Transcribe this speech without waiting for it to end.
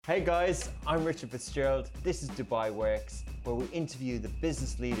Hey guys, I'm Richard Fitzgerald. This is Dubai Works, where we interview the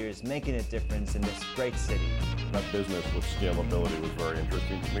business leaders making a difference in this great city. That business with scalability was very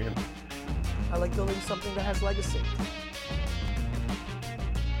interesting to me. I like building something that has legacy.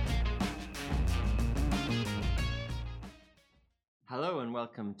 Hello and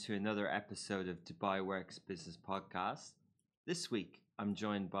welcome to another episode of Dubai Works Business Podcast. This week, I'm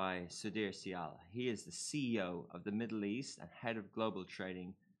joined by Sudhir Sial. He is the CEO of the Middle East and head of global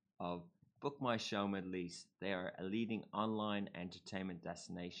trading of Book My Show Middle East. They are a leading online entertainment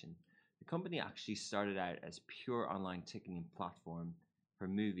destination. The company actually started out as pure online ticketing platform for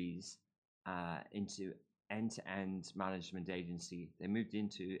movies into end-to-end management agency. They moved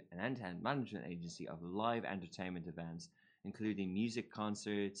into an end-to-end management agency of live entertainment events, including music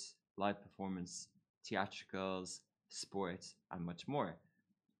concerts, live performance, theatricals, sports, and much more.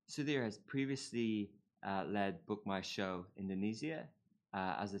 Sudhir has previously led Book My Show Indonesia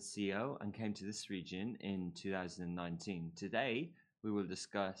as its CEO and came to this region in 2019. Today, we will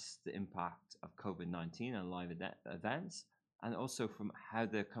discuss the impact of COVID-19 on live events and also from how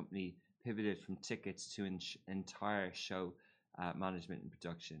the company pivoted from tickets to entire show management and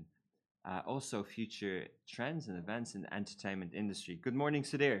production. Also, future trends and events in the entertainment industry. Good morning,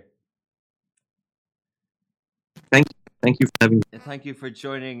 Sudhir. Thank you for having me. Thank you for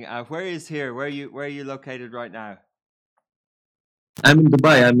joining. Where is here? Where are you located right now? I'm in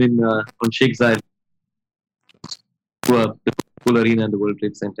Dubai. I'm on Sheikh Zayed, the Coca-Cola Arena and the World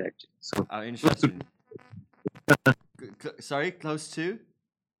Trade Center, actually. So, Interesting. Sorry, close to?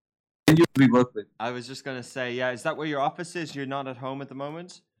 we work with. I was just going to say, yeah, is that where your office is? You're not at home at the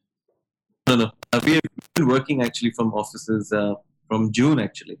moment? No. We have been working actually from offices from June,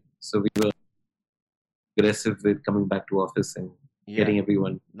 actually. So we were aggressive with coming back to office and getting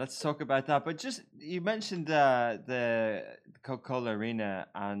everyone. Let's talk about that. But just, you mentioned the Coca-Cola Arena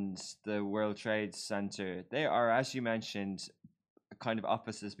and the World Trade Center. They are, as you mentioned, kind of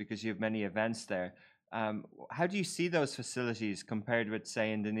offices because you have many events there. How do you see those facilities compared with,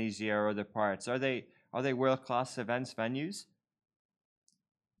 say, Indonesia or other parts? Are they world-class events venues?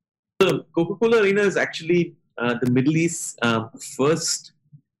 The Coca-Cola Arena is actually the Middle East's first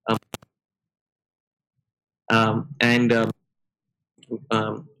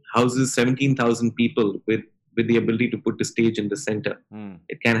houses 17,000 people with the ability to put the stage in the center.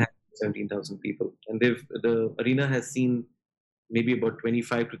 It can have 17,000 people, and the arena has seen maybe about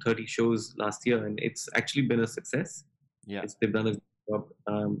 25 to 30 shows last year, and it's actually been a success. They've done a good job.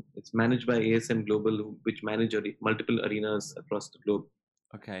 It's managed by ASM Global, which manage multiple arenas across the globe.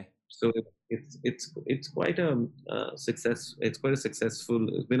 Okay. So it's quite a success. It's quite a successful.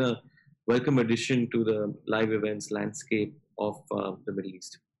 It's been a welcome addition to the live events landscape of the Middle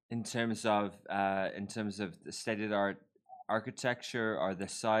East. In terms of the state-of-the-art architecture or the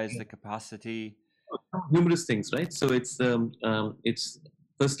size, the capacity. Numerous things, right? So it's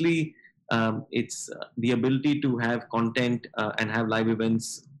firstly it's the ability to have content and have live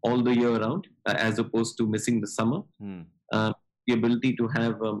events all the year round, as opposed to missing the summer. The ability to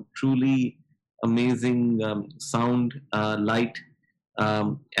have truly amazing sound, light,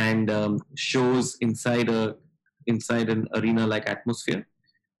 and shows inside an arena-like atmosphere.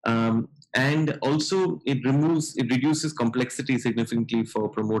 And also it reduces complexity significantly for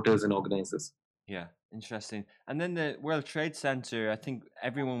promoters and organizers. Yeah, interesting. And then the World Trade Center, I think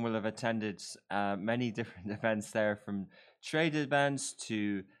everyone will have attended many different events there, from trade events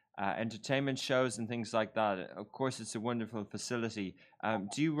to entertainment shows and things like that. Of course, it's a wonderful facility.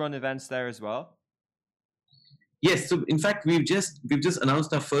 Do you run events there as well? Yes. So in fact, we've just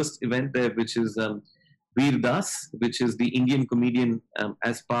announced our first event there, which is Veer Das, which is the Indian comedian,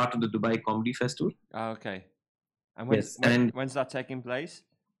 as part of the Dubai Comedy Festival. Oh, okay. And when's that taking place?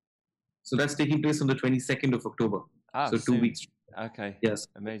 So that's taking place on the 22nd of October. So soon. 2 weeks. Okay. Yes.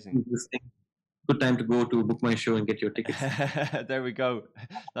 Amazing. Good time to go to Book My Show and get your tickets. There we go.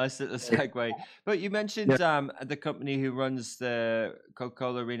 Nice little segue. But you mentioned the company who runs the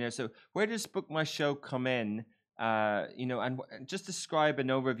Coca-Cola Arena. So where does Book My Show come in? And just describe an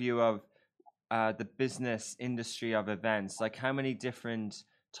overview of the business industry of events. Like how many different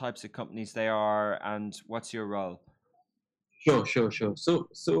types of companies they are, and what's your role? Sure. So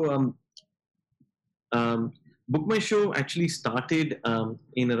Book My Show actually started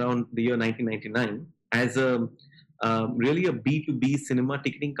in around the year 1999 as really a B2B cinema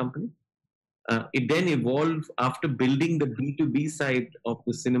ticketing company. It then evolved after building the B2B side of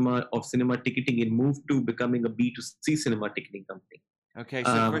cinema ticketing. It moved to becoming a B2C cinema ticketing company. Okay,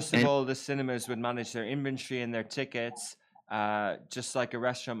 so first of all, the cinemas would manage their inventory and their tickets, just like a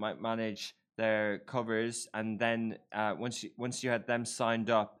restaurant might manage their covers, and then once you had them signed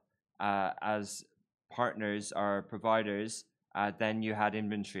up as partners or providers, then you had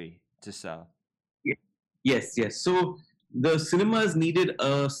inventory to sell. Yes, yes. So the cinemas needed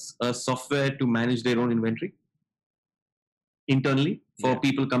a software to manage their own inventory internally for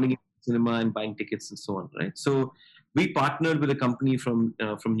people coming into the cinema and buying tickets and so on, right? So we partnered with a company from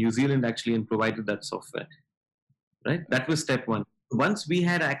New Zealand actually and provided that software, right? That was step one. Once we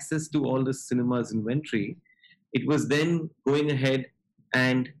had access to all the cinemas inventory, it was then going ahead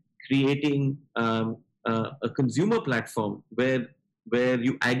and creating a consumer platform where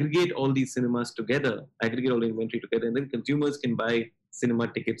you aggregate all these cinemas together, aggregate all the inventory together, and then consumers can buy cinema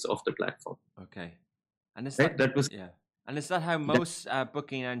tickets off the platform. Okay, and is right? that was yeah. And is that how most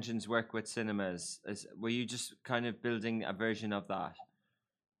booking engines work with cinemas? Were you just kind of building a version of that?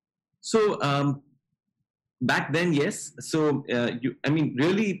 So back then, yes. So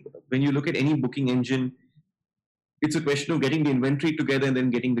really, when you look at any booking engine, it's a question of getting the inventory together and then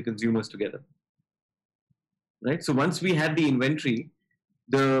getting the consumers together. Right. So once we had the inventory,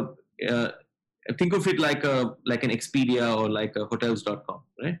 think of it like an Expedia or like a Hotels.com,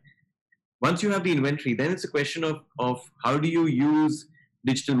 right? Once you have the inventory, then it's a question of how do you use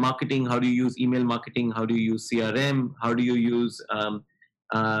digital marketing, how do you use email marketing, how do you use CRM, how do you use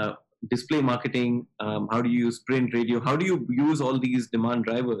display marketing, how do you use print, radio, how do you use all these demand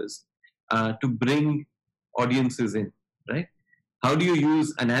drivers to bring audiences in, right? How do you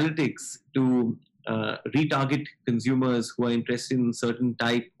use analytics to retarget consumers who are interested in certain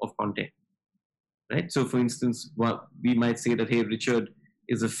type of content, right? So for instance, we might say that, hey, Richard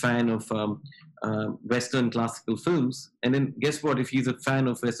is a fan of Western classical films. And then guess what? If he's a fan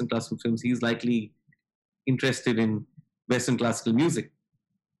of Western classical films, he's likely interested in Western classical music,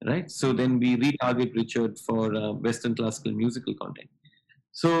 right? So then we retarget Richard for Western classical musical content.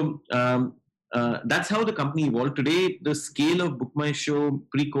 So that's how the company evolved. Today, the scale of Book My Show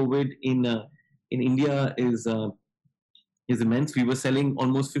pre-COVID in India is immense. We were selling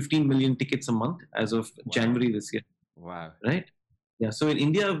almost 15 million tickets a month as of January this year. Wow. Right? Yeah. So in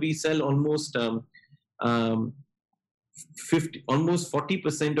India, we sell almost 40%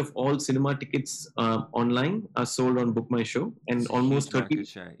 of all cinema tickets online are sold on Book My Show, and almost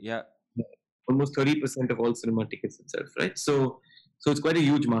 30%. Yeah. Almost 30% of all cinema tickets itself, right? So it's quite a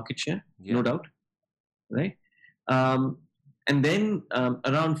huge market share, no doubt, right? And then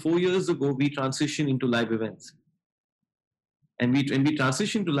around 4 years ago, we transitioned into live events. And when we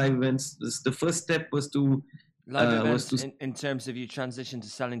transitioned to live events, the first step was to live events in terms of you transition to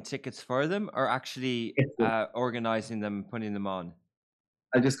selling tickets for them, or actually organizing them, putting them on.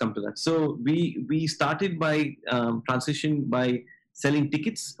 I'll just come to that. So we started by transition by selling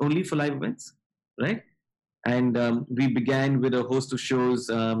tickets only for live events, right? And we began with a host of shows,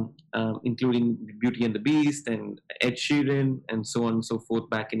 including Beauty and the Beast and Ed Sheeran and so on and so forth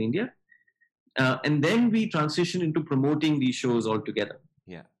back in India. And then we transitioned into promoting these shows altogether.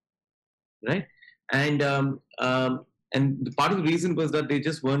 Yeah. Right. And the part of the reason was that there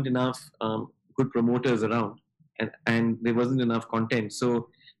just weren't enough good promoters around, and there wasn't enough content. So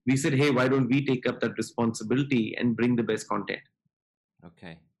we said, hey, why don't we take up that responsibility and bring the best content?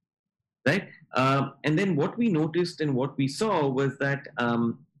 Okay. Right. And then what we noticed and what we saw was that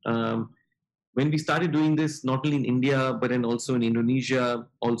when we started doing this, not only in India, but then also in Indonesia,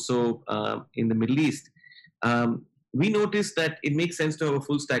 also in the Middle East, we noticed that it makes sense to have a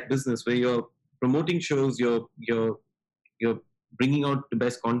full stack business where you're promoting shows, you're bringing out the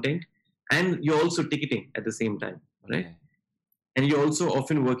best content, and you're also ticketing at the same time, right? Okay. And you're also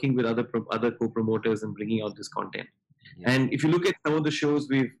often working with other co-promoters and bringing out this content. Yeah. And if you look at some of the shows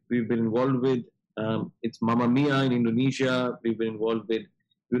we've been involved with, it's Mamma Mia in Indonesia. We've been involved with.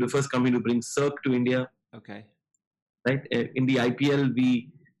 We were the first company to bring Cirque to India. Okay. Right. In the IPL,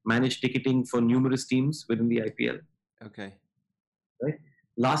 we managed ticketing for numerous teams within the IPL. Okay. Right.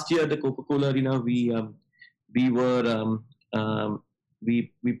 Last year at the Coca-Cola Arena, we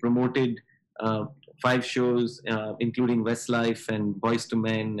promoted 5 shows, including Westlife and Boyz II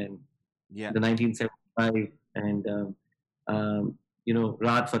Men and the 1975 and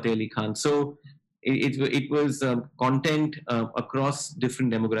Rahat Fateh Ali Khan. So it was content across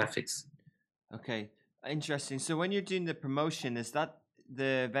different demographics. Okay, interesting. So when you're doing the promotion, is that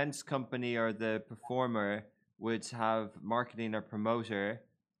the events company or the performer would have marketing or promoter,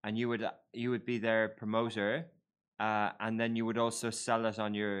 and you would be their promoter, and then you would also sell it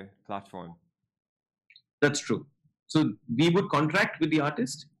on your platform? That's true. So we would contract with the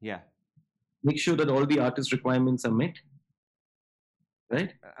artist. Yeah. Make sure that all the artist requirements are met.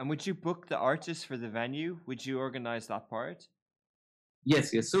 Right. And would you book the artist for the venue? Would you organize that part?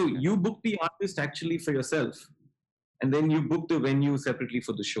 Yes, yes. So you book the artist actually for yourself, and then you book the venue separately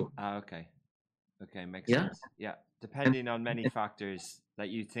for the show. Okay. Okay, makes Yeah. sense. Yeah, And, depending on many and factors that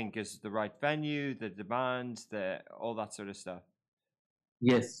you think is the right venue, the demand, the all that sort of stuff.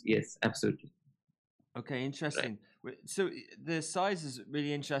 yes, yes, absolutely. Okay, Right. interesting. So the size is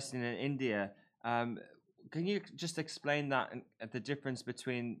really interesting in India. Um, can you just explain that and the difference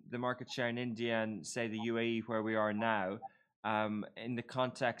between the market share in India and say the UAE where we are now, in the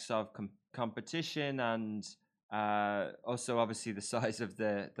context of competition and also obviously the size of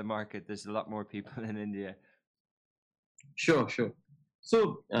the market? There's a lot more people in India. Sure, sure.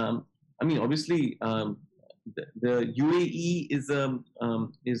 So, I mean, obviously, the UAE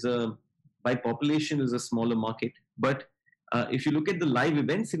is a by population is a smaller market, but if you look at the live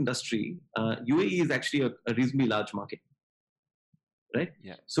events industry, UAE is actually a reasonably large market, right?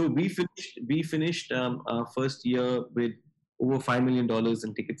 Yeah. So we finished our first year with over $5 million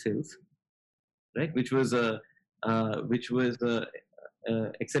in ticket sales, right? Which was a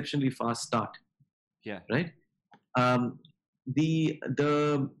exceptionally fast start, Yeah. right? Um, the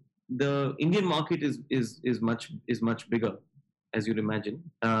Indian market is much bigger, as you'd imagine,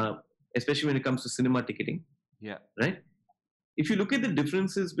 especially when it comes to cinema ticketing, Yeah. right? If you look at the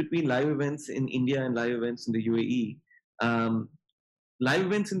differences between live events in India and live events in the UAE, um, live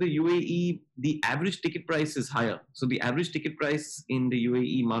events in the UAE, the average ticket price is higher. So the average ticket price in the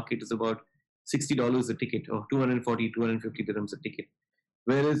UAE market is about $60 a ticket, or 240, 250 dirhams a ticket.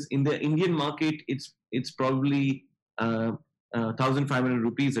 Whereas in the Indian market, it's probably 1,500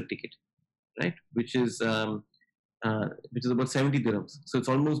 rupees a ticket, right? Which is about 70 dirhams. So it's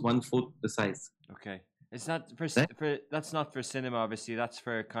almost one fourth the size. Okay. It's not for Right? for that's not for cinema, obviously. That's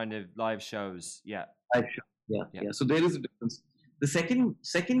for kind of live shows. Yeah. Right, sure. Yeah, Yeah. yeah. So there is a difference. The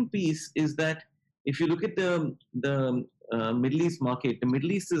second piece is that if you look at the Middle East market, the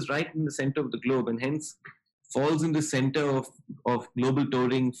Middle East is right in the center of the globe, and hence falls in the center of global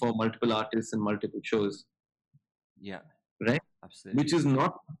touring for multiple artists and multiple shows, Yeah. right? Absolutely. Which is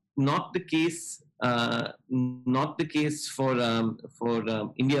not the case, not the case for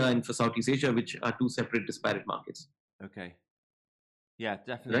India and for Southeast Asia, which are two separate disparate markets, Okay. Yeah,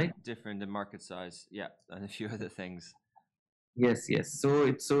 definitely right? different in market size. Yeah, and a few other things. Yes, yes. So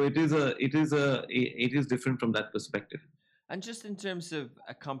it is different from that perspective. And just in terms of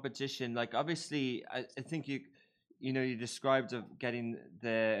a competition, like obviously, I think you described of getting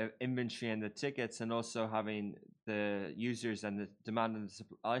the inventory and the tickets, and also having the users and the demand and the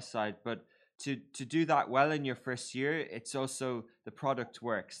supply side. But to do that well in your first year, it's also the product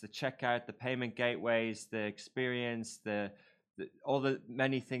works, the checkout, the payment gateways, the experience, the all the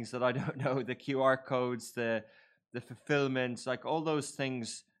many things that I don't know, the QR codes, the fulfillment, like all those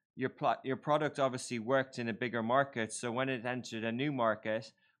things. Your product obviously worked in a bigger market, so when it entered a new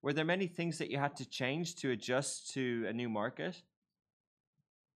market, were there many things that you had to change to adjust to a new market?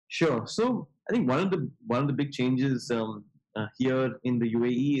 Sure. So I think one of the big changes here in the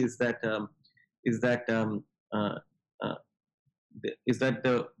UAE is that uh, uh,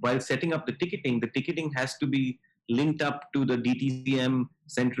 while setting up the ticketing has to be linked up to the DTCM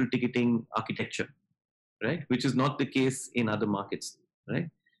central ticketing architecture, right? Which is not the case in other markets, right?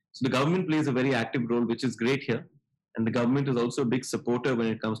 So the government plays a very active role, which is great here, and the government is also a big supporter when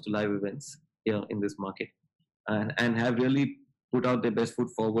it comes to live events here in this market, and have really put out their best foot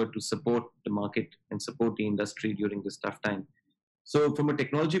forward to support the market and support the industry during this tough time. So from a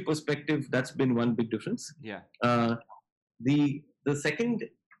technology perspective, that's been one big difference. Yeah. Uh, the second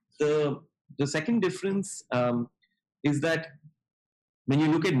the second difference is that when you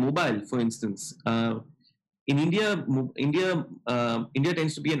look at mobile, for instance, in India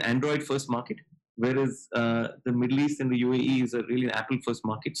tends to be an Android first market, whereas the Middle East and the UAE is a really an Apple first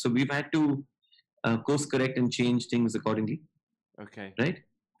market. So we've had to course correct and change things accordingly, Okay. right?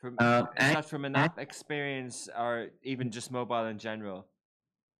 From Uh, is and, that from an and app experience or even just mobile in general?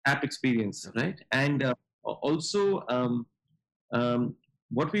 app experience, Okay. right? And also, um,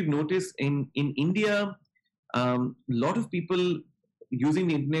 what we've noticed in India, a lot of people using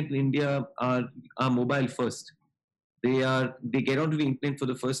the internet in India are mobile first. They get onto the internet for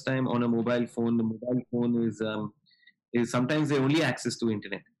the first time on a mobile phone. The mobile phone is sometimes their only access to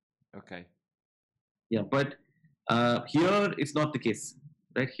internet. Okay. Yeah, but here it's not the case,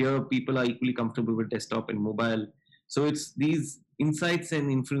 right? Here people are equally comfortable with desktop and mobile. So it's these insights and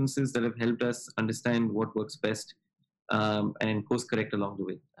influences that have helped us understand what works best, and course correct along the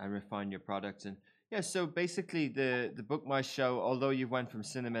way. And refine your product. And yeah, so basically the Book My Show, although you went from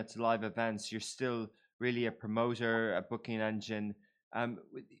cinema to live events, you're still really a promoter, a booking engine. Am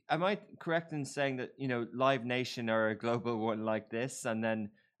I correct in saying that, Live Nation are a global one like this, and then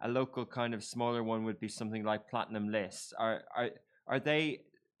a local kind of smaller one would be something like Platinum List? Are they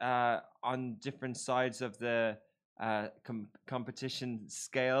on different sides of the competition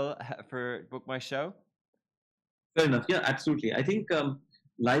scale for Book My Show? Fair enough. Yeah, absolutely. I think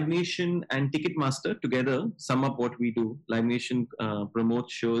Live Nation and Ticketmaster together sum up what we do. Live Nation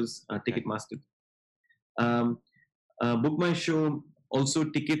promotes shows, Ticketmaster. Book My Show also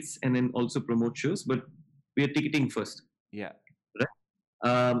tickets and then also promote shows, but we are ticketing first. Yeah. Right.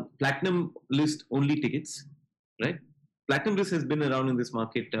 Platinum List only tickets. Right. Platinum List has been around in this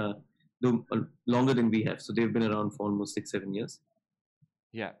market longer than we have, so they've been around for almost 6-7 years.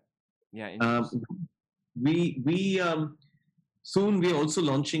 Yeah. Yeah. We soon we are also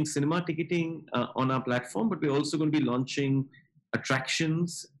launching cinema ticketing on our platform, but we're also going to be launching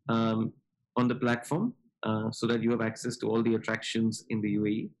attractions on the platform so that you have access to all the attractions in the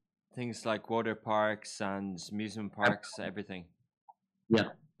UAE. Things like water parks and amusement parks, everything. Yeah.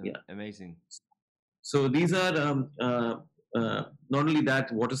 Amazing. So these are not only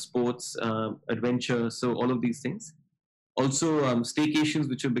that, water sports, adventure, so all of these things. Also staycations,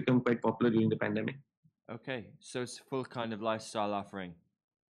 which have become quite popular during the pandemic. Okay, so it's a full kind of lifestyle offering.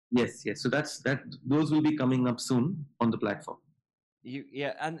 Yes. So those will be coming up soon on the platform.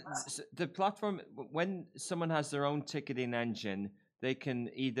 And the platform, when someone has their own ticketing engine, they can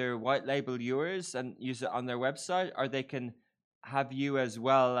either white label yours and use it on their website, or they can have you as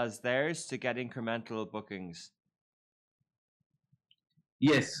well as theirs to get incremental bookings.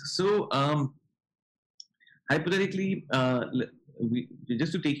 Yes. So hypothetically,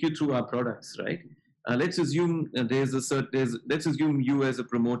 just to take you through our products, right? Let's assume let's assume you as a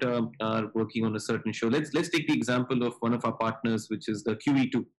promoter are working on a certain show. Let's take the example of one of our partners, which is the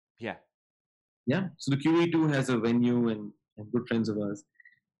QE2. Yeah. So the QE2 has a venue and good friends of ours.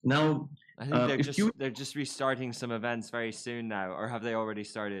 Now, I think they're just restarting some events very soon now, or have they already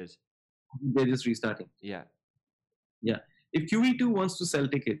started? They're just restarting. Yeah. If QE2 wants to sell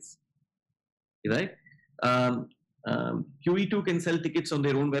tickets, right? QE2 can sell tickets on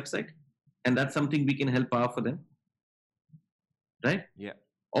their own website, and that's something we can help power for them, right? Yeah.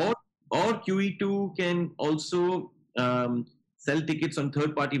 Or QE2 can also sell tickets on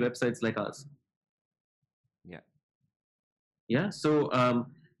third-party websites like ours. Yeah. So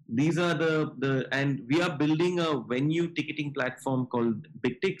these are and we are building a venue ticketing platform called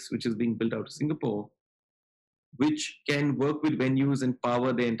BigTix, which is being built out of Singapore, which can work with venues and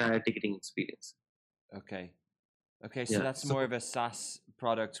power the entire ticketing experience. Okay. So that's more of a SaaS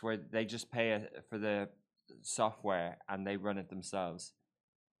product where they just pay for the software and they run it themselves.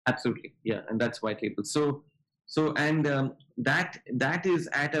 Absolutely. Yeah. And that's white label. So and that is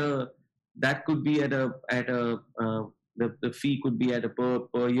that could be at a the fee could be at a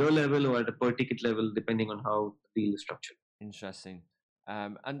per year level or at a per ticket level, depending on how the deal is structured. Interesting.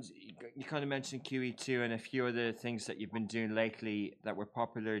 And you kind of mentioned QE2 and a few other things that you've been doing lately that were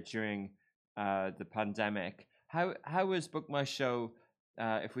popular during the pandemic. How was Book My Show?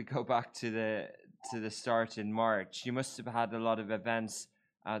 If we go back to the start in March, you must have had a lot of events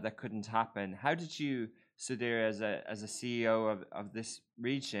that couldn't happen. How did you, Sudhir, as a CEO of this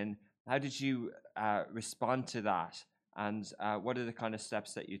region, how did you respond to that? And what are the kind of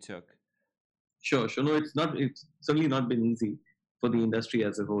steps that you took? Sure. No, it's certainly not been easy for the industry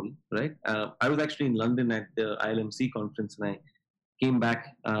as a whole, right? I was actually in London at the ILMC conference, and I came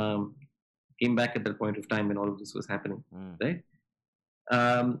back at that point of time when all of this was happening, right?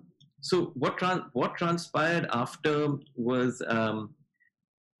 So what transpired after was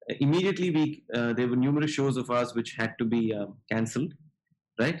immediately there were numerous shows of ours which had to be cancelled,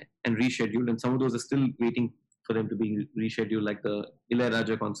 right, and rescheduled, and some of those are still waiting for them to be rescheduled, like the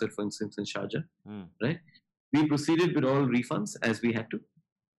Ilayaraja concert, for instance, in Sharjah, right? We proceeded with all refunds as we had to,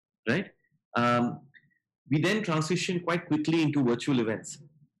 right? We then transitioned quite quickly into virtual events.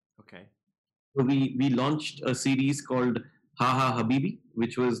 Okay. So we launched a series called Ha Ha Habibi,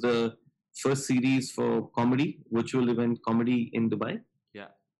 which was the first series for comedy, virtual event comedy in Dubai. Yeah.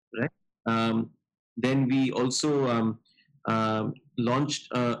 Right. Then we also launched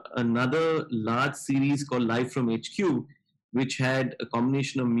another large series called Live from HQ, which had a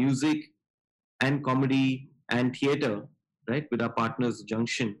combination of music and comedy and theater, right, with our partners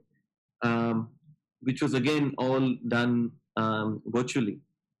Junction, which was again all done virtually,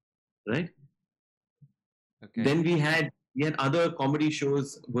 right? Okay. Then we had other comedy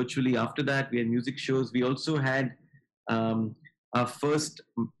shows virtually. After that, we had music shows. We also had our first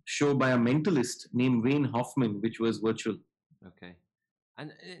show by a mentalist named Wayne Hoffman, which was virtual. Okay.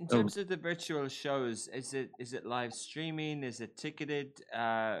 And in Um, terms of the virtual shows, is it live streaming? Is it ticketed?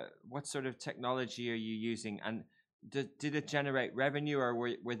 What sort of technology are you using? And did it generate revenue, or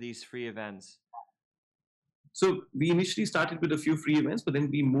were these free events? so we initially started with a few free events, but then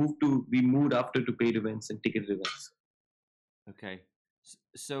we moved after to paid events and ticketed events. Okay,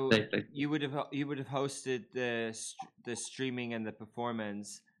 so Right, right. you would have hosted the streaming and the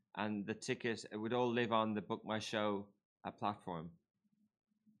performance, and the ticket, it would all live on the Book My Show platform.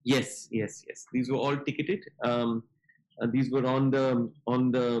 Yes, yes, yes. These were all ticketed. These were on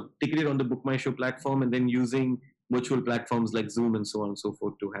the ticketed on the Book My Show platform, and then using virtual platforms like Zoom and so on and so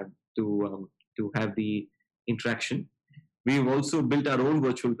forth to have the interaction. We've also built our own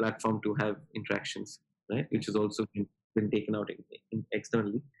virtual platform to have interactions, right? Which has also been taken out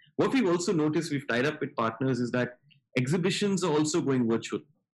externally. What we've also noticed, we've tied up with partners, is that exhibitions are also going virtual,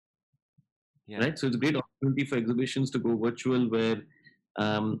 Yeah. right? So it's a great opportunity for exhibitions to go virtual,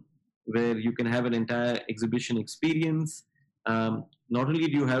 um, where you can have an entire exhibition experience. Not only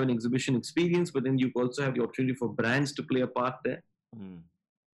do you have an exhibition experience, but then you also have the opportunity for brands to play a part there, Mm.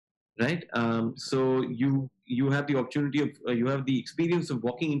 right? So you have the opportunity of you have the experience of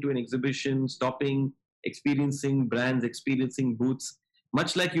walking into an exhibition, stopping, experiencing brands, experiencing booths,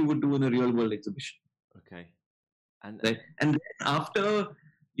 much like you would do in a real world exhibition, Okay. And right? And then after,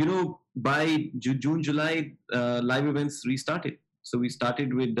 by June, July, live events restarted. So we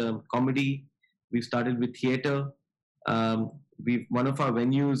started with comedy, we started with theater. We've One of our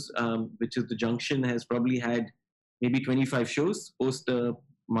venues, which is the Junction, has probably had maybe 25 shows post the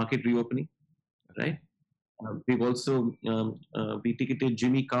market reopening, right? We've also we ticketed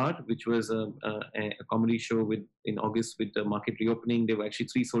Jimmy Carr, which was a comedy show in August with the market reopening. There were actually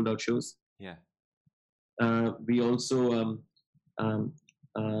 3 sold out shows. yeah. We also um,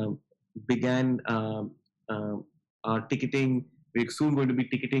 uh, began our ticketing. We're soon going to be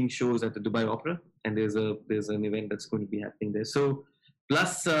ticketing shows at the Dubai Opera, and there's an event that's going to be happening there. So,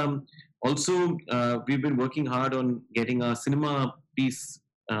 plus also we've been working hard on getting our cinema piece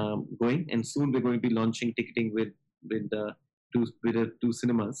going, and soon we're going to be launching ticketing with two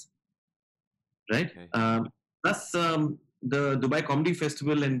cinemas, right? Okay. Plus the Dubai Comedy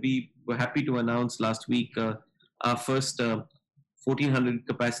Festival, and we were happy to announce last week our first 1400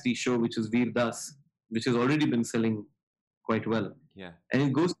 capacity show, which is Veer Das, which has already been selling quite well. Yeah. And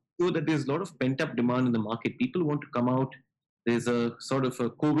it goes to show that there's a lot of pent up demand in the market. People want to come out. There's a sort of a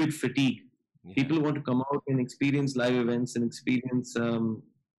COVID fatigue. Yeah. People want to come out and experience live events and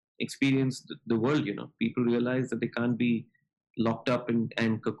experience the world. People realize that they can't be locked up and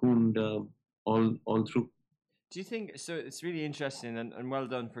cocooned all through. Do you think so? It's really interesting, and well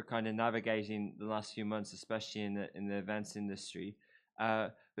done for kind of navigating the last few months, especially in the events industry.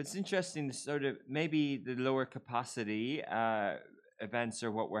 But it's interesting, sort of maybe the lower capacity events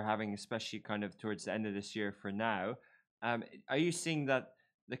are what we're having, especially kind of towards the end of this year for now. Are you seeing that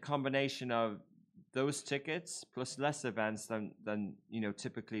the combination of those tickets plus less events than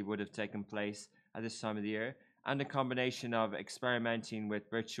typically would have taken place at this time of the year, and a combination of experimenting with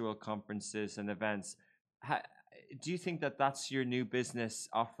virtual conferences and events? Do you think that that's your new business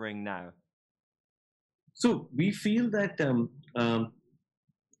offering now? So we feel that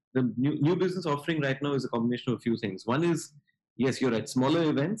the new business offering right now is a combination of a few things. One is, yes, you're right, smaller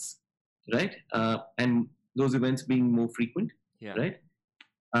events, right? And those events being more frequent, Yeah. right?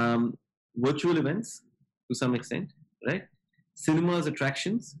 Virtual events to some extent, right? Cinemas,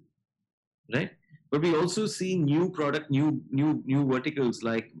 attractions, right? But we also see new product, new verticals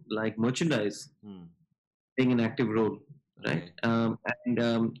like merchandise playing an active role, right?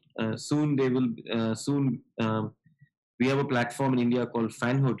 Okay. Soon we have a platform in India called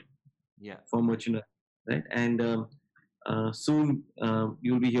Fanhood Yeah. for merchandise, right? And soon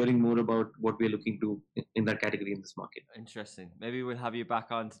you'll be hearing more about what we're looking to in that category in this market. Interesting. Maybe we'll have you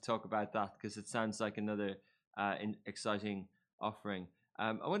back on to talk about that, because it sounds like another exciting offering.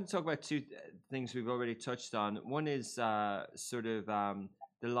 I want to talk about two things we've already touched on. One is sort of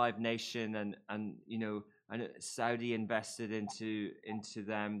the Live Nation, and I know Saudi invested into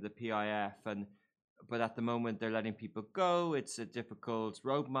them, the PIF, but at the moment they're letting people go. It's a difficult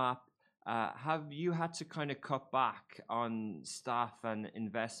roadmap. Have you had to kind of cut back on staff and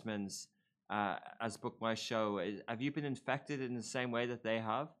investments as Book My Show? Have you been infected in the same way that they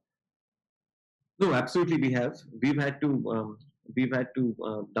have? No, absolutely, we have. We've had to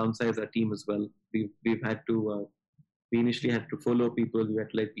downsize our team as well. We've had to. We initially had to follow people. We had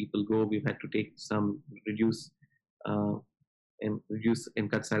to let people go. We've had to take some reduce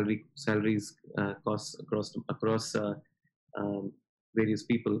and cut salaries costs across various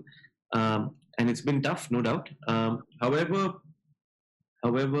people. And it's been tough, no doubt. However,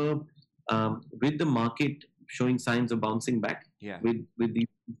 However, with the market showing signs of bouncing back, Yeah, with these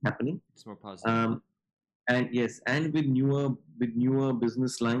things happening, it's more positive. and yes, and with newer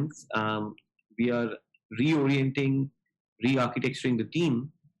business lines, we are reorienting, re-architecturing the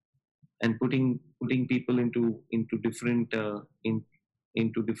team, and putting people into different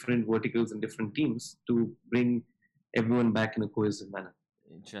into different verticals and different teams to bring everyone back in a cohesive manner.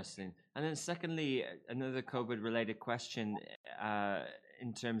 Interesting. And then secondly, another COVID-related question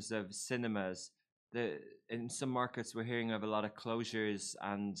in terms of cinemas. In some markets, we're hearing of a lot of closures,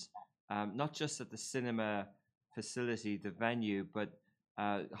 and not just at the cinema facility, the venue, but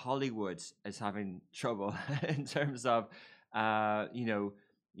Hollywood is having trouble in terms of, they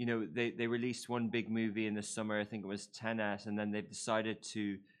released one big movie in the summer. I think it was Tenet, and then they've decided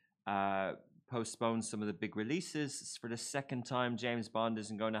to postpone some of the big releases for the second time. James Bond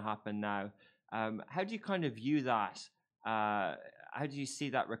isn't going to happen now. How do you kind of view that? How do you see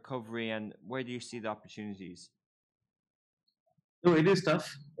that recovery, and where do you see the opportunities? No, it is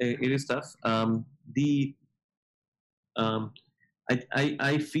tough. It is tough. I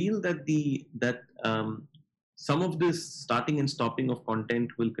feel that some of this starting and stopping of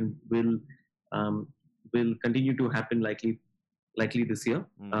content will continue to happen likely this year,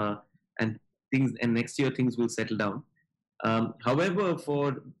 and next year things will settle down. However,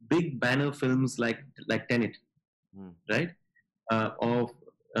 for big banner films like Tenet, right, or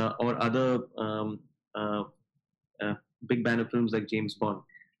other big banner films like James Bond,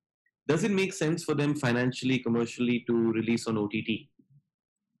 does it make sense for them financially, commercially to release on OTT?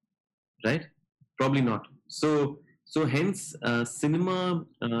 Right? Probably not. So hence, cinema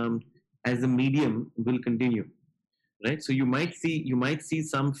as a medium will continue. Right? So you might see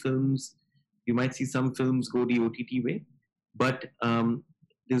some films go the OTT way, but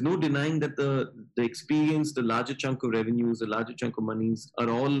there's no denying that the experience, the larger chunk of revenues, the larger chunk of monies are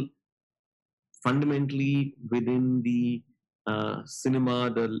all fundamentally within the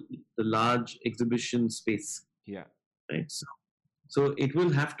cinema, the large exhibition space. Yeah. Right. So it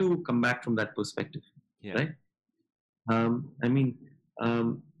will have to come back from that perspective. Yeah. Right. I mean,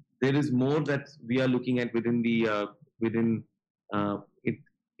 there is more that we are looking at within the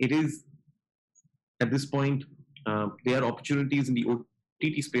it is at this point. There are opportunities in the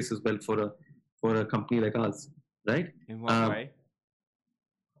OTT space as well for a company like ours. Right. In what way?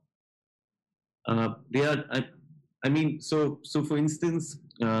 They are. I mean, so for instance,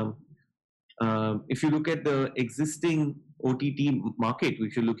 if you look at the existing OTT market,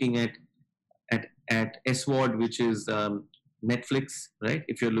 if you're looking at SVOD, which is Netflix, right?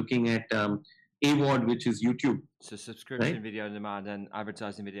 If you're looking at AVOD, which is YouTube. So subscription video on demand and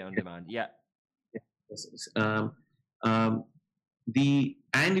advertising video on demand. Yeah. Yes.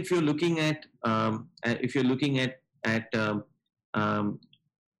 And if you're looking at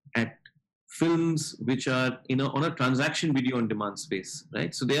films which are on a transaction video on demand space,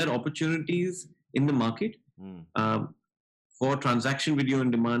 right? So there are opportunities in the market for transaction video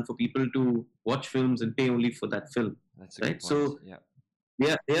on demand, for people to watch films and pay only for that film. That's a right. So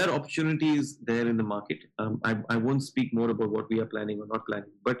yeah, there are opportunities there in the market. I won't speak more about what we are planning or not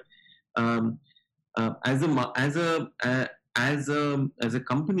planning, but as a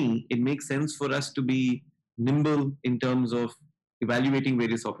company, it makes sense for us to be nimble in terms of evaluating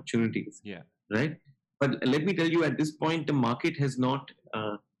various opportunities. Yeah. Right. But let me tell you, at this point, the market has not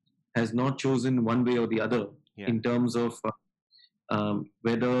chosen one way or the other in terms of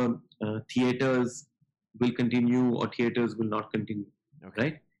whether theaters will continue or theaters will not continue.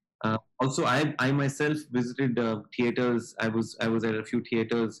 Okay. Right. Also, I myself visited theaters. I was at a few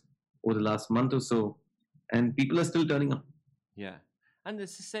theaters over the last month or so, and people are still turning up. Yeah. And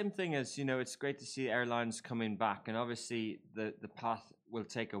it's the same thing as, it's great to see airlines coming back. And obviously the path will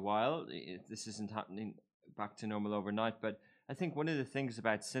take a while. This isn't happening back to normal overnight. But I think one of the things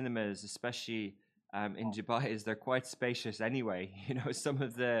about cinemas, especially in Dubai, is they're quite spacious anyway. Some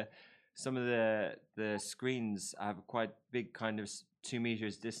of the screens have quite big, kind of 2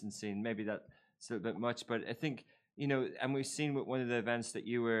 meters distancing. Maybe that's a little bit much. But I think, and we've seen with one of the events that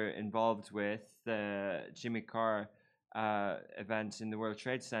you were involved with, the Jimmy Carr event in the World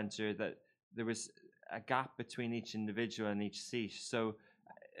Trade Center, that there was a gap between each individual and each seat. So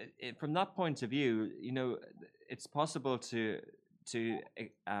from that point of view, it's possible to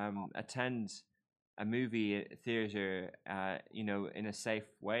attend a movie theater, in a safe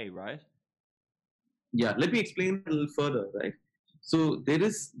way, right? Yeah, let me explain a little further, right? So there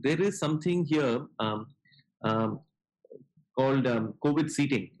is something here called COVID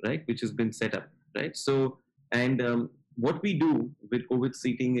seating, right, which has been set up, right? So what we do with COVID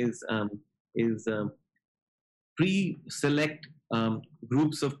seating is pre-select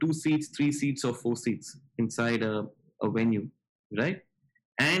groups of 2 seats, 3 seats, or 4 seats inside a venue, right?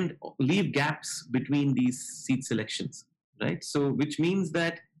 And leave gaps between these seat selections, right? So, which means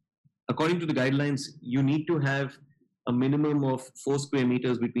that according to the guidelines, you need to have a minimum of 4 square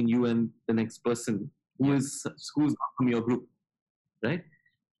meters between you and the next person who's not from your group, right?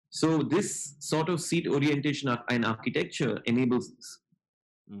 So this sort of seat orientation and architecture enables this,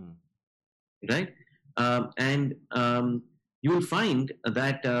 right? And you will find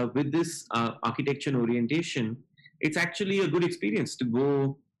that with this architecture and orientation, it's actually a good experience to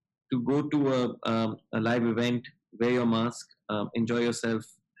go to a live event, wear your mask, enjoy yourself,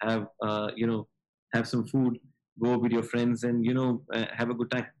 have have some food, go with your friends, and have a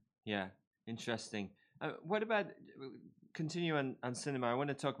good time. Yeah, interesting. What about continue on cinema? I want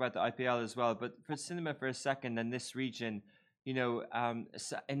to talk about the IPL as well, but for cinema for a second, and this region,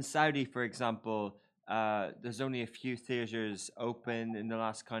 in Saudi, for example, there's only a few theaters open in the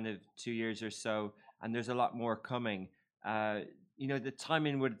last kind of 2 years or so, and there's a lot more coming. The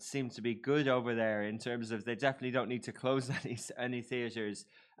timing would seem to be good over there in terms of they definitely don't need to close any theaters.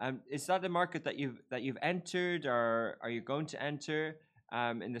 Is that a market that you've entered, or are you going to enter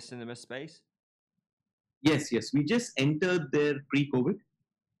in the cinema space? Yes. We just entered there pre-COVID,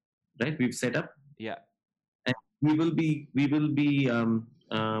 right? We've set up. Yeah. And we will be.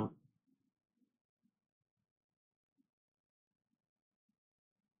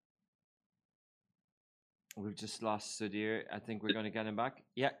 We've just lost Sudhir. I think we're going to get him back.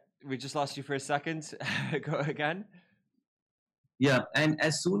 Yeah, we just lost you for a second. Go again. Yeah, and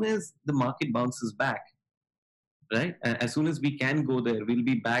as soon as the market bounces back, right? As soon as we can go there, we'll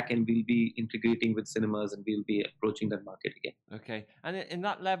be back and we'll be integrating with cinemas and we'll be approaching that market again. Okay, and in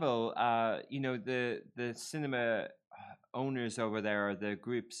that level, the cinema owners over there, or the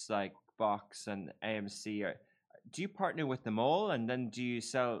groups like Box and AMC, do you partner with them all, and then do you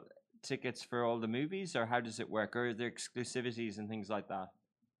sell tickets for all the movies, or how does it work? Or are there exclusivities and things like that?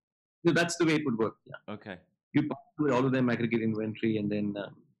 No, that's the way it would work. Yeah. Okay. You partner with all of them, aggregate inventory, and then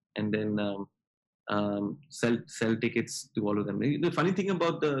sell tickets to all of them. The funny thing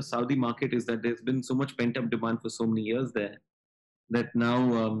about the Saudi market is that there's been so much pent up demand for so many years there that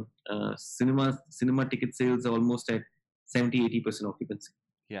now cinema ticket sales are almost at 70-80% occupancy.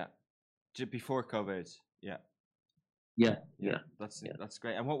 Yeah, before COVID. Yeah. That's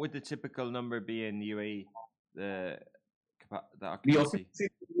great. And what would the typical number be in UAE? The occupancy? The occupancy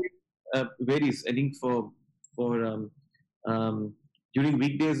varies. I think for during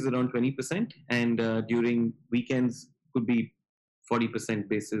weekdays is around 20%, and during weekends could be 40%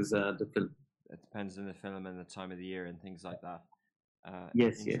 basis the film. It depends on the film and the time of the year and things like that.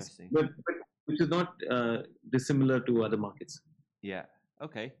 Yes. But which is not dissimilar to other markets. Yeah.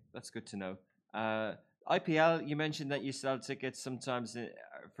 Okay, that's good to know. IPL, you mentioned that you sell tickets sometimes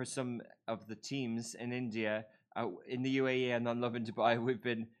for some of the teams in India. In the UAE and on Lovin Dubai, we've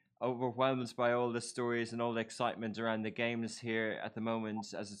been overwhelmed by all the stories and all the excitement around the games here at the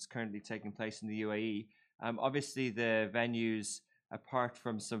moment as it's currently taking place in the UAE. Obviously, the venues, apart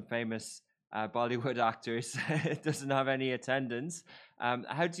from some famous Bollywood actors, it doesn't have any attendance.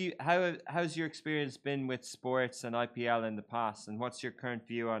 How's your experience been with sports and IPL in the past, and what's your current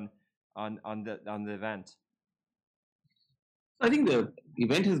view on the event? I think the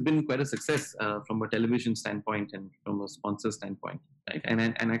event has been quite a success from a television standpoint and from a sponsor standpoint, right? And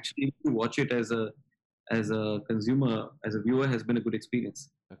actually to watch it as a consumer, as a viewer, has been a good experience.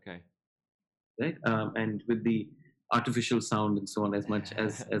 Okay. Right, and with the artificial sound and so on, as much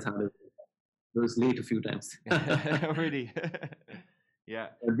as how it was late a few times. Really? Yeah.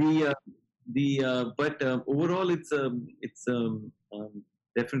 But overall, it's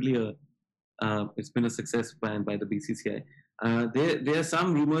definitely it's been a success by the BCCI. There are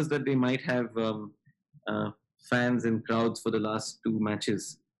some rumors that they might have fans and crowds for the last 2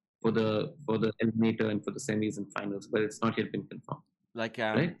 matches, for the eliminator and for the semis and finals, but it's not yet been confirmed. Like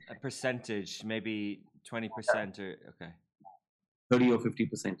right? A percentage, maybe 20% or okay. 30 or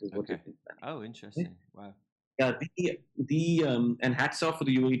 50% is what okay. they think. Oh, interesting! Wow. Yeah, and hats off for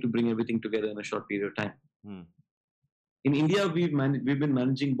the UAE to bring everything together in a short period of time. In India, we've been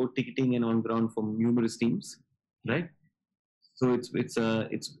managing both ticketing and on ground for numerous teams, right? So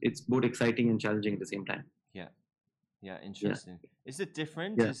it's both exciting and challenging at the same time. Yeah, interesting. Yeah. Is it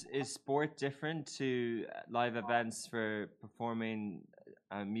different? Yeah. Is sport different to live events for performing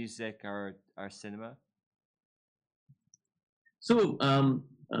music or cinema? So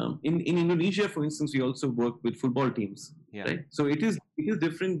in Indonesia, for instance, we also work with football teams, right? So it is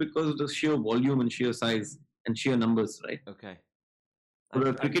different because of the sheer volume and sheer size and sheer numbers, right? Okay. For and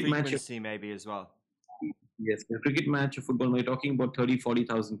a cricket match, maybe as well. Yes, a cricket match, a football, we're talking about 30,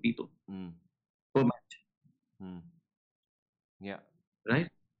 40,000 people per match. Yeah. Right?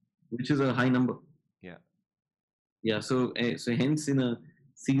 Which is a high number. Yeah. Yeah. So hence in a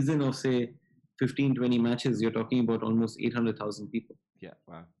season of say 15, 20 matches, you're talking about almost 800,000 people. Yeah.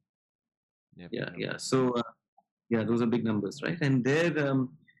 Wow. Yeah. So those are big numbers, right? And there,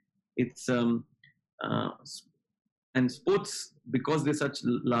 it's and sports, because they're such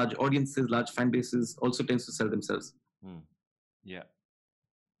large audiences, large fan bases, also tends to sell themselves. Yeah.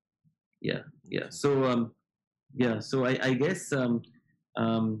 So so I guess I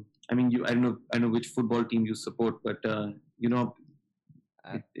mean, I know which football team you support, but I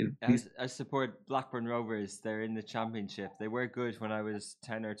support Blackburn Rovers. They're in the championship. They were good when I was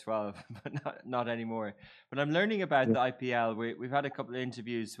 10 or 12, but not anymore. But I'm learning about the IPL. We've had a couple of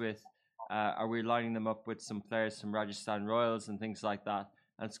interviews with, are we lining them up with some players from Rajasthan Royals and things like that.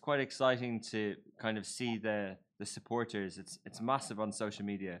 And it's quite exciting to kind of see the supporters. It's massive on social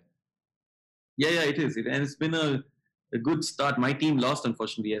media. Yeah, it is. And it's been a good start. My team lost,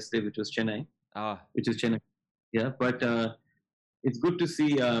 unfortunately, yesterday, which was Chennai. Which is Chennai. Yeah, but it's good to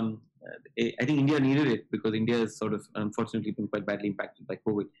see. I think India needed it because India has sort of, unfortunately, been quite badly impacted by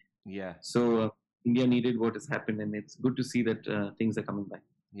COVID. Yeah. So India needed what has happened, and it's good to see that things are coming back.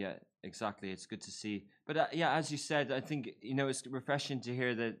 Yeah, exactly. It's good to see. But as you said, I think it's refreshing to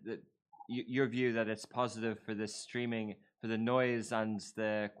hear that your view that it's positive for the streaming, for the noise and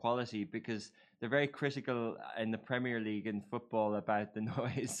the quality, because they're very critical in the Premier League in football about the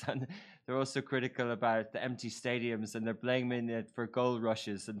noise, and they're also critical about the empty stadiums, and they're blaming it for goal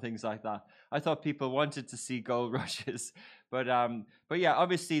rushes and things like that. I thought people wanted to see goal rushes, but yeah,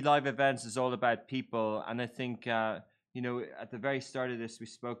 obviously live events is all about people, and I think at the very start of this we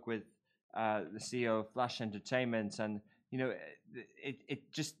spoke with the CEO of Flash Entertainment, and it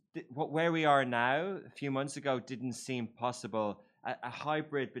just where we are now a few months ago didn't seem possible. A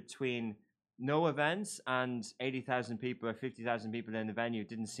hybrid between no events and 80,000 people or 50,000 people in the venue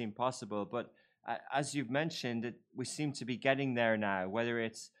didn't seem possible. But as you've mentioned, we seem to be getting there now, whether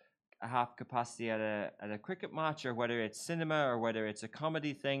it's a half capacity at a cricket match, or whether it's cinema, or whether it's a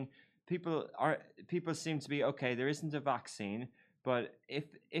comedy thing. People seem to be, okay, there isn't a vaccine, but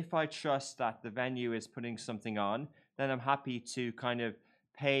if I trust that the venue is putting something on, then I'm happy to kind of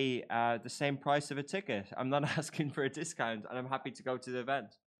pay the same price of a ticket. I'm not asking for a discount, and I'm happy to go to the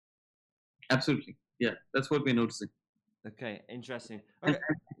event. Absolutely. Yeah, that's what we're noticing. Okay, interesting. Okay.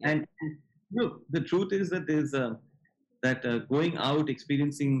 And the truth is that there's that going out,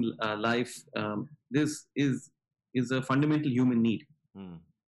 experiencing life, this is a fundamental human need.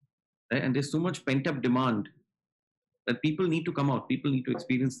 Right? And there's so much pent-up demand that people need to come out. People need to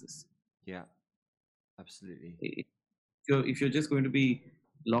experience this. Yeah, absolutely. If you're just going to be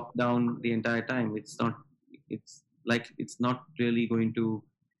locked down the entire time, it's not really going to.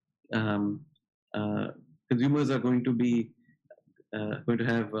 Consumers are going to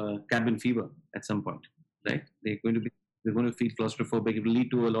have cabin fever at some point, right? They're going to feel claustrophobic. It will lead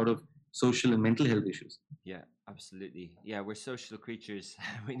to a lot of social and mental health issues. Yeah, absolutely. Yeah, we're social creatures.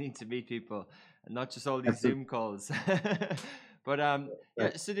 We need to meet people, and not just all these Zoom calls. But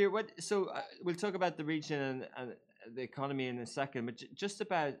Sudhir, we'll talk about the region and the economy in a second. But just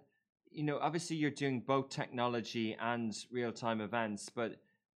about, obviously you're doing both technology and real-time events, but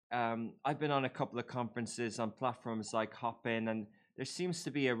I've been on a couple of conferences on platforms like Hopin, and there seems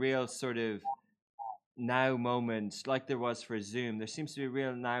to be a real sort of now moment, like there was for Zoom. There seems to be a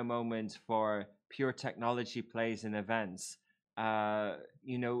real now moment for pure technology plays and events.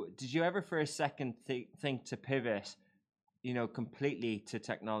 Did you ever for a second think to pivot, completely to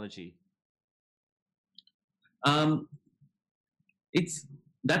technology? It's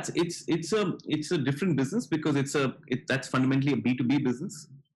a different business because that's fundamentally a B2B business.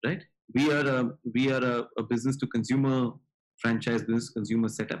 Right, we are a business to consumer franchise business, consumer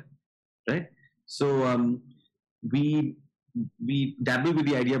setup, right? So we dabbled with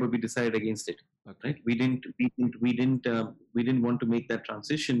the idea, but we decided against it. Okay. Right? We didn't want to make that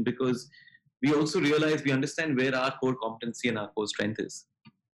transition because we also realized we understand where our core competency and our core strength is,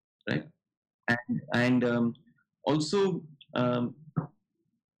 right? And also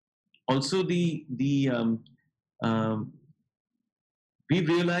we've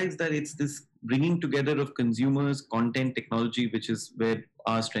realized that it's this bringing together of consumers, content, technology, which is where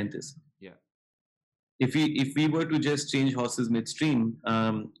our strength is. Yeah. If we were to just change horses midstream, there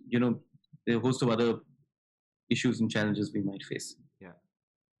are a host of other issues and challenges we might face.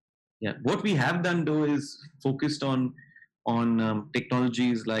 Yeah. What we have done though is focused on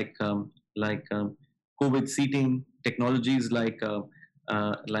technologies like COVID seating, technologies like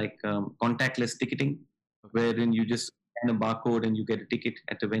contactless ticketing. wherein you just scan a barcode and you get a ticket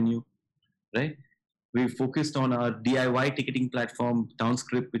at a venue, right? We've focused on our DIY ticketing platform,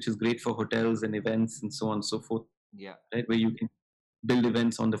 Townscript, which is great for hotels and events and so on and so forth. Yeah. Right, where you can build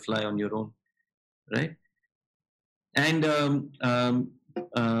events on the fly on your own, right? And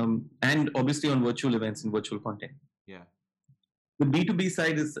obviously on virtual events and virtual content. Yeah. The B2B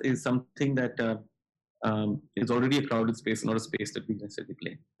side is something that is already a crowded space, not a space that we necessarily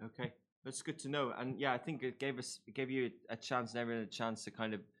play. Okay, that's good to know. And yeah, I think it gave you a chance, and everyone a chance to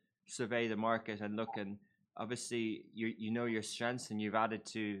kind of survey the market and look. And obviously, you know your strengths, and you've added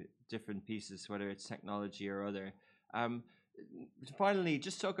to different pieces, whether it's technology or other. Finally,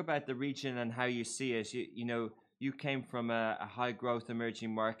 just talk about the region and how you see it. You came from a high growth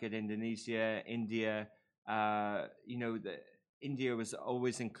emerging market, Indonesia, India. India was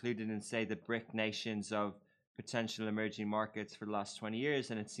always included in, say, the BRIC nations of potential emerging markets for the last 20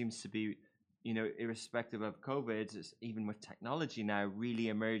 years. And it seems to be, irrespective of COVID, even with technology now, really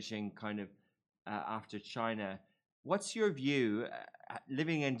emerging kind of after China. What's your view,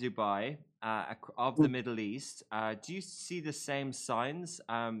 living in Dubai, of the Middle East? Do you see the same signs?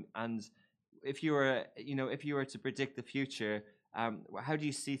 And if you were to predict the future, how do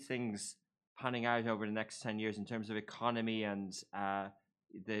you see things panning out over the next 10 years in terms of economy and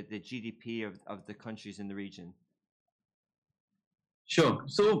the GDP of the countries in the region? Sure.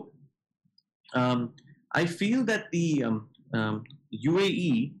 So I feel that the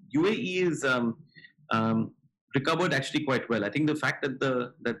UAE is recovered actually quite well. I think the fact that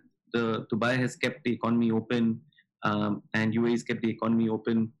the Dubai has kept the economy open and UAE has kept the economy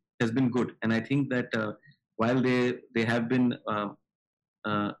open has been good. And I think that while there have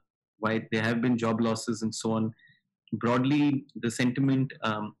been job losses and so on, broadly the sentiment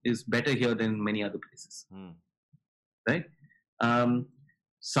is better here than many other places. Right?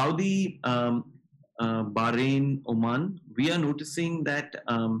 Saudi, Bahrain, Oman, we are noticing that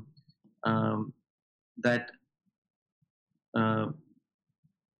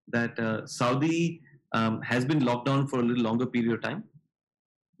Saudi has been locked down for a little longer period of time.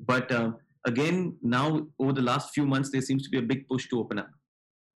 But again, now over the last few months, there seems to be a big push to open up.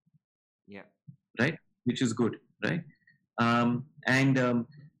 Yeah. Right? Which is good, right? And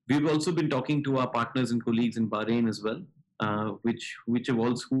we've also been talking to our partners and colleagues in Bahrain as well, which have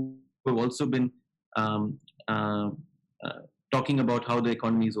also been talking about how the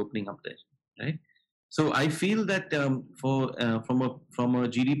economy is opening up there, right? So I feel that from a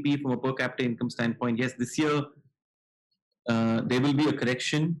GDP, from a per capita income standpoint, yes, this year there will be a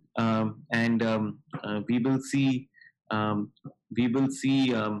correction, and we will see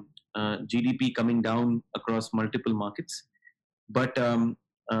GDP coming down across multiple markets. But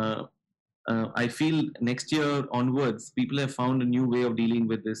I feel next year onwards, people have found a new way of dealing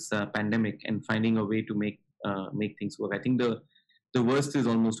with this pandemic and finding a way to make things work. I think the worst is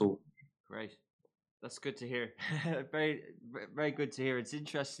almost over. Great. That's good to hear. Very, very good to hear. It's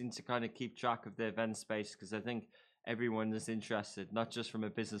interesting to kind of keep track of the event space, because I think everyone is interested, not just from a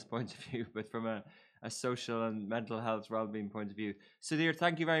business point of view, but from a social and mental health well-being point of view. Sudhir,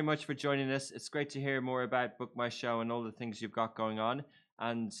 thank you very much for joining us. It's great to hear more about Book My Show and all the things you've got going on.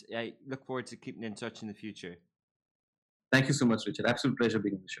 And I look forward to keeping in touch in the future. Thank you so much, Richard. Absolute pleasure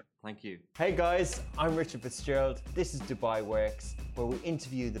being on the show. Thank you. Hey guys, I'm Richard Fitzgerald. This is Dubai Works, where we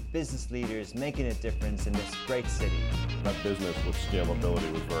interview the business leaders making a difference in this great city. That business with scalability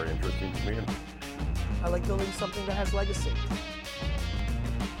was very interesting to me. I like building something that has legacy.